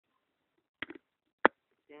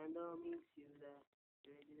Deseando mi ciudad,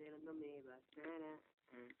 pero el dinero no me bastará.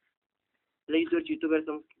 Hola youtubers,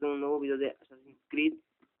 estamos aquí con un nuevo video de Assassin's Creed.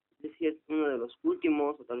 Este es uno de los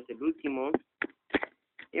últimos, o tal vez el último.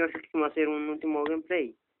 Y ahora sí que vamos a hacer un último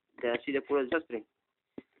gameplay, de así de puro desastre.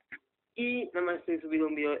 Y nada más estoy subiendo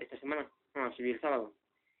un video esta semana, no, subí el sábado.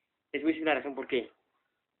 Les voy a decir la razón por qué.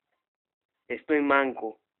 Estoy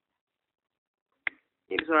manco.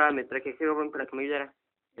 Y eso ahora me traje a Herobrine para que me ayudara.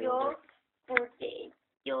 Yo, porque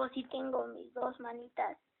yo sí tengo mis dos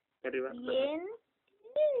manitas Arriba. bien.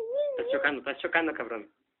 Estás chocando,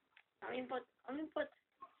 cabrón. No me importa, no me importa.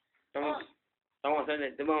 Vamos a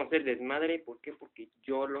hacer desmadre. ¿Por qué? Porque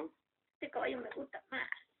YOLO. Este caballo me gusta más.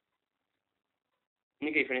 La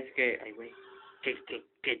única diferencia es que... Ay, güey.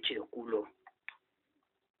 Qué chido culo.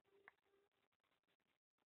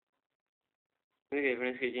 La única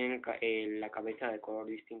diferencia es que tienen la cabeza de color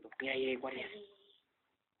distinto. Mira, ahí hay guardias.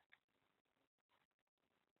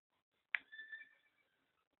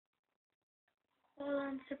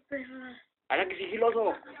 Jódanse, perras. ¡Hala, que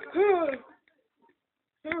sigiloso!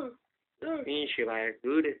 Pinche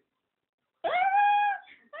verdura.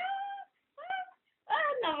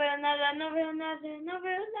 No veo nada, no veo nada, no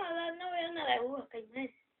veo nada, no veo nada. Acá hay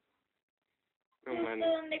más. No Justo mames.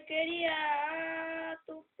 donde quería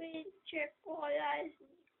tu pinche cola, es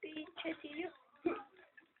mi pinche sitio.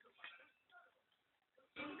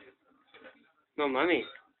 No mames.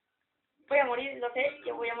 Voy a morir, lo sé,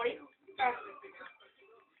 yo voy a morir.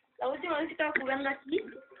 La última vez que estaba jugando aquí,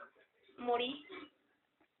 morí.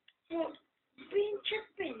 Oh, pinche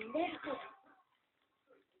pendejo.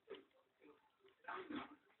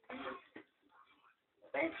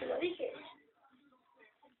 ¿Ves? Te lo dije.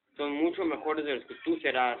 Son mucho mejores de los que tú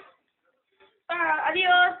serás.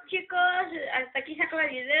 Adiós, chicos. Hasta aquí se acaba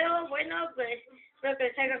el video. Bueno, pues espero que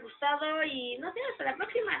les haya gustado y no sé, hasta la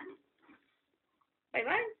próxima. Bye,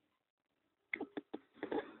 bye.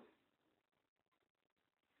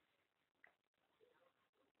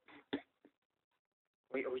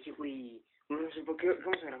 Oye, güey. No sé por qué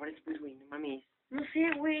vamos a grabar después, güey. No mames. No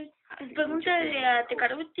sé, güey. Pues pregúntale a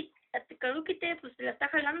Tecaruquite, pues se la está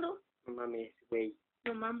jalando. No mames, güey.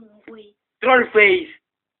 No mamo, güey. ¡Trollface!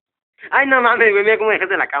 Ay, no mames, güey. Mira cómo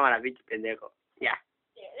dejaste la cámara, pinche pendejo. Ya.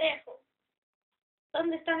 Te dejo.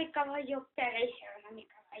 ¿Dónde está mi caballo? Perece, a mi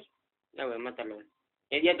caballo. Ya, güey, mátalo.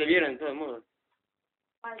 Ya te vieron, de todos modos.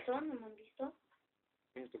 ¿Falso? ¿No me han visto?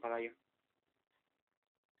 Es tu caballo.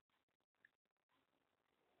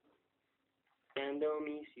 Deseando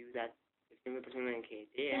mi ciudad. Es que me persona en que...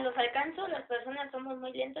 Si los alcanzo, las personas somos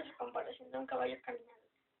muy lentas en comparación de un caballo caminando.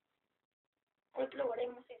 Hoy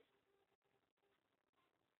probaremos eso.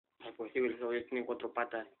 Ay, pues sí, güey, los caballos tienen 4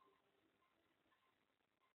 patas.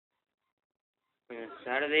 Buenas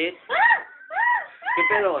tardes. ¿Qué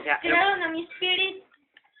pedo? O sea, Tiraron a mi spirit.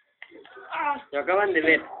 lo acaban de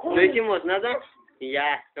ver. No hicimos nada y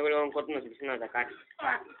ya, luego un corto nos empiezan a atacar.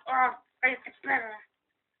 Cállate, perra.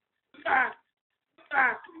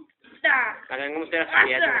 Arrancamos de las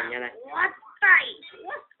actividades de mañana.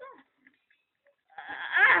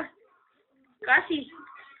 Casi.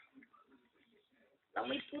 La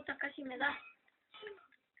muy puta casi me da.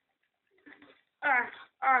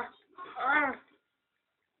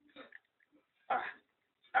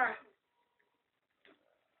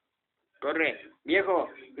 Corre, viejo,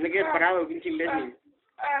 no te quedes parado, pinche imbécil.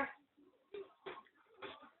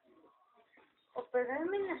 O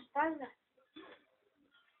pegarme en la espalda.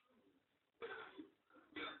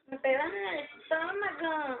 Me pegan en el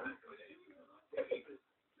estómago.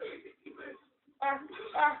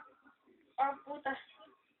 Puta.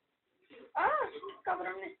 Qué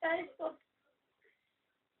cabrón está esto.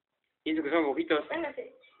 Pienso que son bojitos.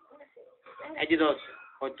 Véngase. Hay de dos,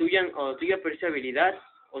 o tuya parece habilidad,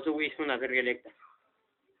 o tu güey es una verga electa.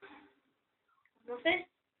 No sé.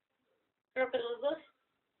 Creo que los dos.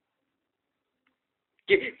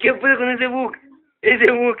 ¿Qué puedo con ese bug?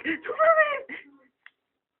 ¡Ese bug! ¡No mames!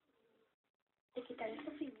 Te quitaré el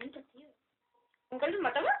sufrimiento, tío. ¿Con cuál los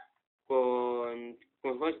matabas? Con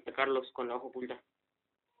puedes atacarlos con la hoja oculta.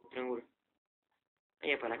 Un triángulo.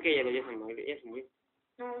 Ay, ¿para qué? Ya se murió.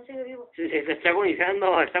 No, sigue vivo. Se está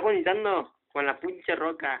agonizando con la pinche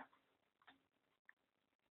roca.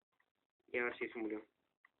 Y a ver si se murió.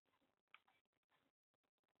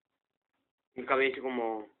 Mi cabeza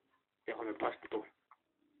como... Déjame paz, puto.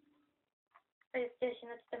 Estoy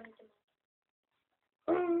haciendo totalmente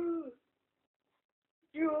mal.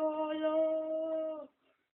 YOLO.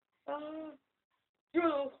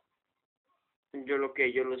 YOLO.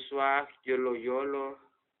 Yo lo swag, YOLO.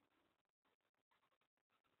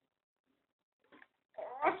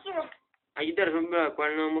 Hay otra razón por la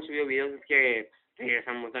cual no hemos subido videos, es que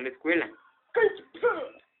Regresamos a la escuela.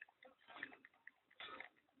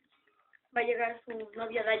 Va a llegar su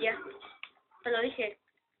novia de allá. Te lo dije,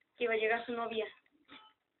 que iba a llegar su novia.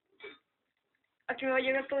 Aquí me va a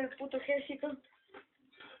llegar todo el puto ejército.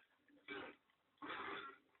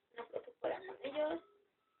 No creo que fuera con ellos.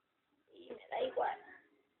 Y me da igual.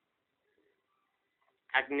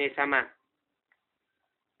 Agnes Ama.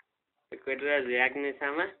 ¿Te acuerdas de Agnes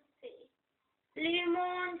Ama? Sí.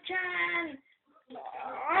 Limón-chan.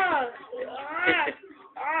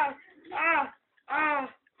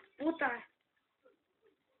 Puta.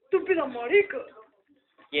 Estúpido marico.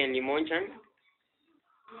 ¿Quién? ¿Limón-chan?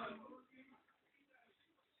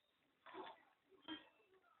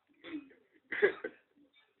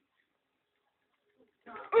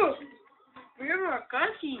 Mira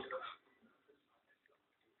casi.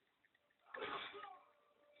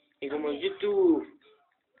 Y como YouTube.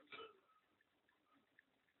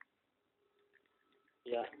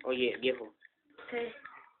 Ya, oye, viejo. ¿Qué?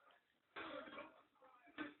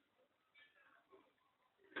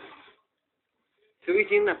 Este güey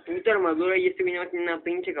tiene una puta armadura y este güey no tiene una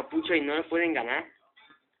pinche capucha y no le pueden ganar.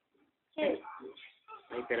 ¿Qué?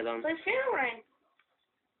 Ay, perdón. Pues Herobrine.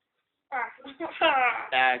 ¿Cómo se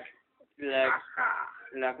llama?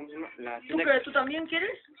 ¿Tú qué? ¿Tú también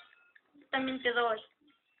quieres? También te doy.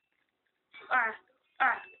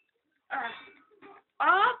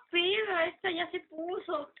 Pega, esta ya se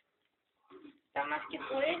puso. Está más que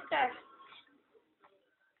puesta.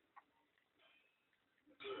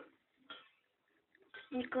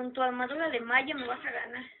 Ni con tu armadura de malla me vas a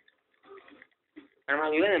ganar.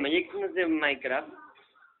 Armadura de Magic no es de Minecraft.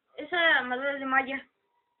 Esa armadura es de malla.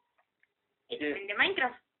 Es Sí. de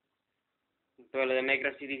Minecraft. Pero lo de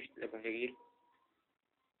Minecraft sí es difícil de conseguir.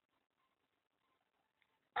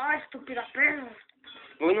 Estúpida perra.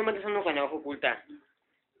 ¿Por qué no matas a uno con la hoja oculta?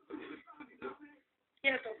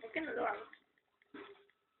 Cierto, ¿por qué no lo hago?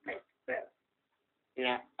 Espera.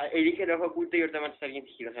 Mira, elige la hoja oculta y ahorita matas a alguien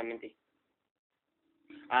sigilosamente.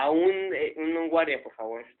 A un guardia, por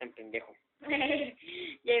favor, es tan pendejo.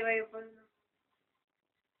 Ya iba yo por uno.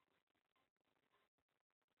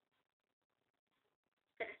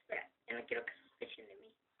 Espera, ya no quiero que sospechen de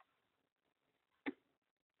mí.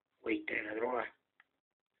 Güey, trae la droga.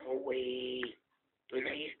 No, güey. ¿Tú vas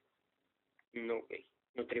a ir? No, güey.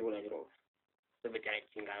 No traigo la droga. Pues vete a la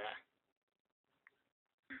chingada.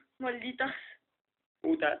 Malditas.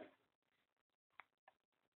 Puta.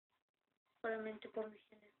 Solamente por mi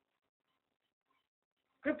género.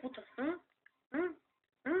 ¿Qué putas?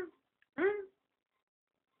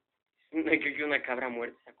 Creo que una cabra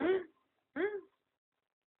muerta, ¿se acuerdan?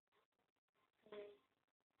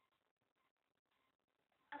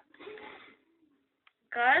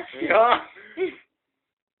 Casi. ¡No!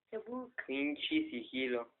 Se busca. Pinche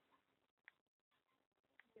sigilo.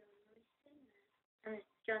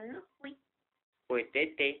 Yo no fui. Pues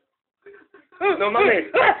tete. ¡No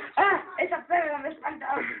mames! Esa perra me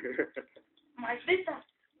espanta. Maldita.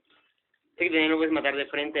 Sé que también lo puedes matar de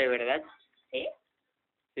frente, ¿verdad? ¿Sí?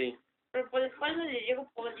 Sí. Pero por la espalda le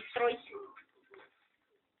llego por Detroit.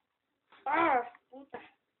 Puta.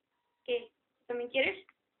 ¿Qué? ¿También quieres?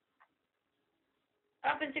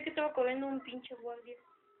 Pensé que estaba corriendo un pinche guardia.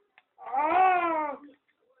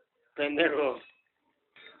 Pendejo.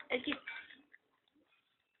 El kit.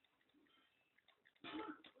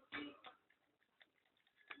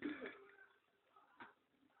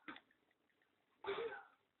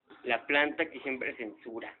 La planta que siempre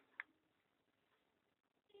censura.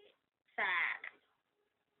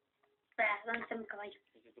 Espera, ¿dónde está mi caballo?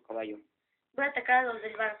 Ese es tu caballo. Voy a atacar a los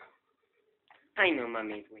del barco. Ay, no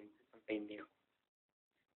mames, güey. Tan pendejo.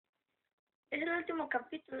 Es el último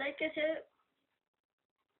capítulo, hay que hacer...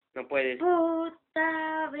 No puedes.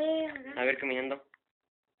 Puta verga. A ver, caminando.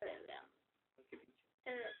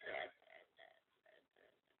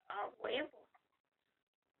 Huevo.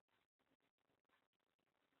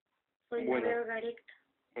 Soy Bueno. la verga directa.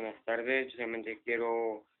 Buenas tardes. Yo solamente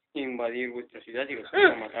quiero invadir vuestra ciudad y los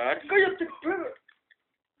quiero matar. ¡Cállate, perra!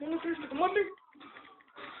 ¿No quieres que te mate?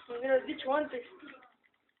 Me hubieras dicho antes.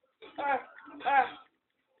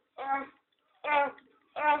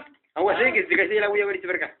 Agua, sí, que se cae la voy a ver y se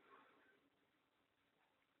verga.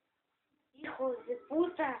 Hijos de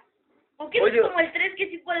puta. ¿Por qué Oye. no es como el 3 que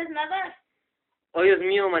sí puedes nadar? Oh, Dios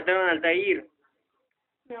mío, mataron al Altair.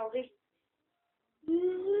 Me ahogué.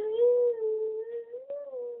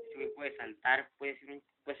 Sí, puede saltar, puede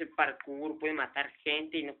hacer parkour, puede matar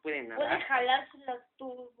gente y no puede ¿Puedes nadar. jalarse las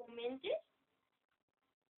turbomentes?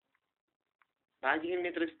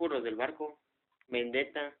 Díganme 3 puros del barco.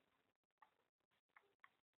 Vendetta.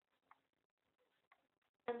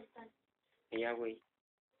 ¿Dónde están? Ya, güey.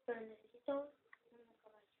 Pero necesito una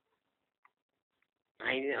cabaña.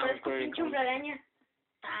 Ay, Pero vamos es que con el pinche hombre araña.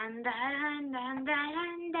 Tan, daran, dan,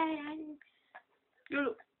 daran, daran.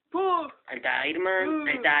 Ahí está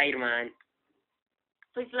Iron Man.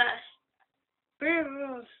 Soy Flash.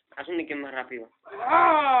 Perros. Haz un nick más rápido.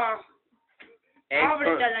 ¡Ah!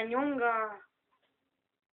 ¡Ábrete Con- a la ñonga!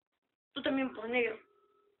 Tú también por negro.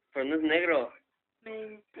 Pero no es negro. Me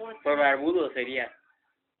importa. Por barbudo sería.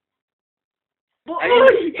 ¡Ay!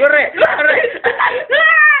 ¡Ay! ¡Corre! ¡Corre!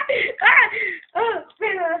 ¡Ah!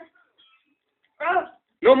 ¡Perros! ¡Ah!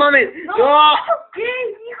 ¡No mames! ¡No! ¡No!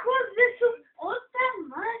 ¿Qué? ¡Hijos de su puta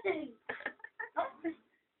madre!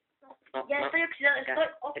 No, Ya no. estoy oxidado,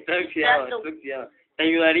 Estoy oxidado. Te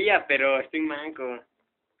ayudaría, pero estoy manco.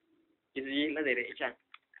 Yo soy la derecha.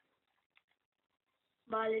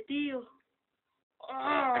 Vale, tío.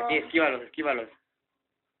 Aquí, esquívalos.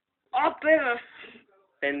 ¡Ah, perros!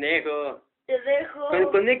 Pendejo. Te dejo.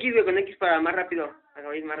 Con X, güey, con X para más rápido.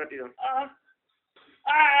 Acabéis más rápido. ¡Ah!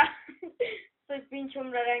 ¡Ah! Soy pinche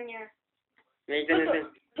hombre araña. Y ahí tenés.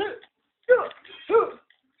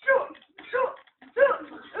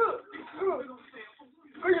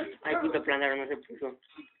 Ay, puto planero, no se puso.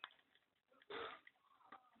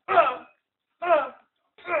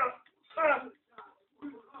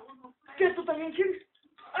 ¿Qué, tú también quieres?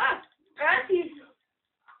 ¡Ah! ¡Casi!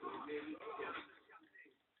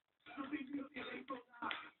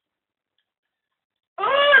 ¡Oh!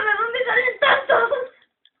 ¿De dónde salen tantos?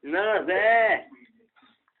 No lo sé.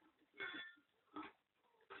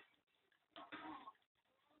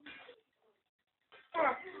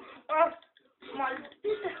 ¡Ah! ¡Ah!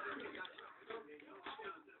 ¡Maldita!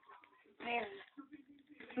 Mierda.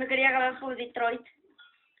 Me quería agarrar por Detroit.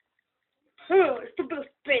 Estúpidos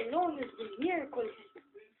pelones de miércoles.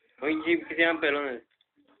 Oye, sí, que se llaman pelones.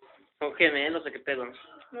 Son gemelos o qué pedo.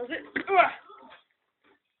 No sé. ¡Ah!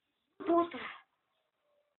 Puta.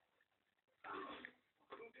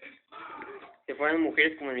 Se fueran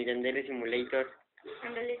mujeres como en mi Yandere Simulator.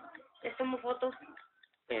 Ándale. Les tomo fotos.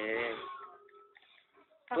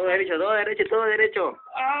 Todo derecho.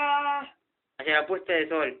 ¡Ah! Hacia la puesta de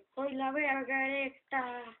sol. Soy la verga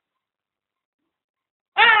erecta.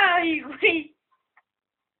 ¡Ay, güey!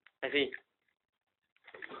 Así.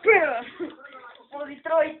 Por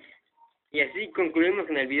Detroit. Y así concluimos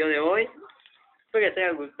con el video de hoy. Espero que te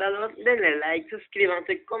haya gustado. Denle like,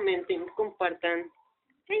 suscríbanse, comenten, compartan.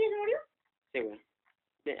 ¿Sí, ya se murió? Sí, güey.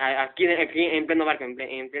 Aquí en pleno barco, en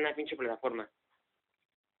plena pinche plataforma.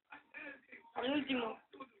 Al último.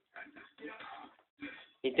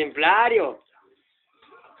 ¡Y templario!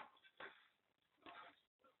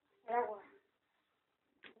 El agua.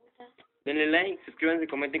 Denle like, suscríbanse,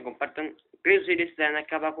 comenten, compartan. Redes sociales están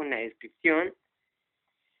acá abajo en la descripción.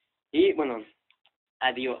 Y bueno,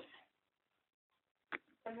 adiós.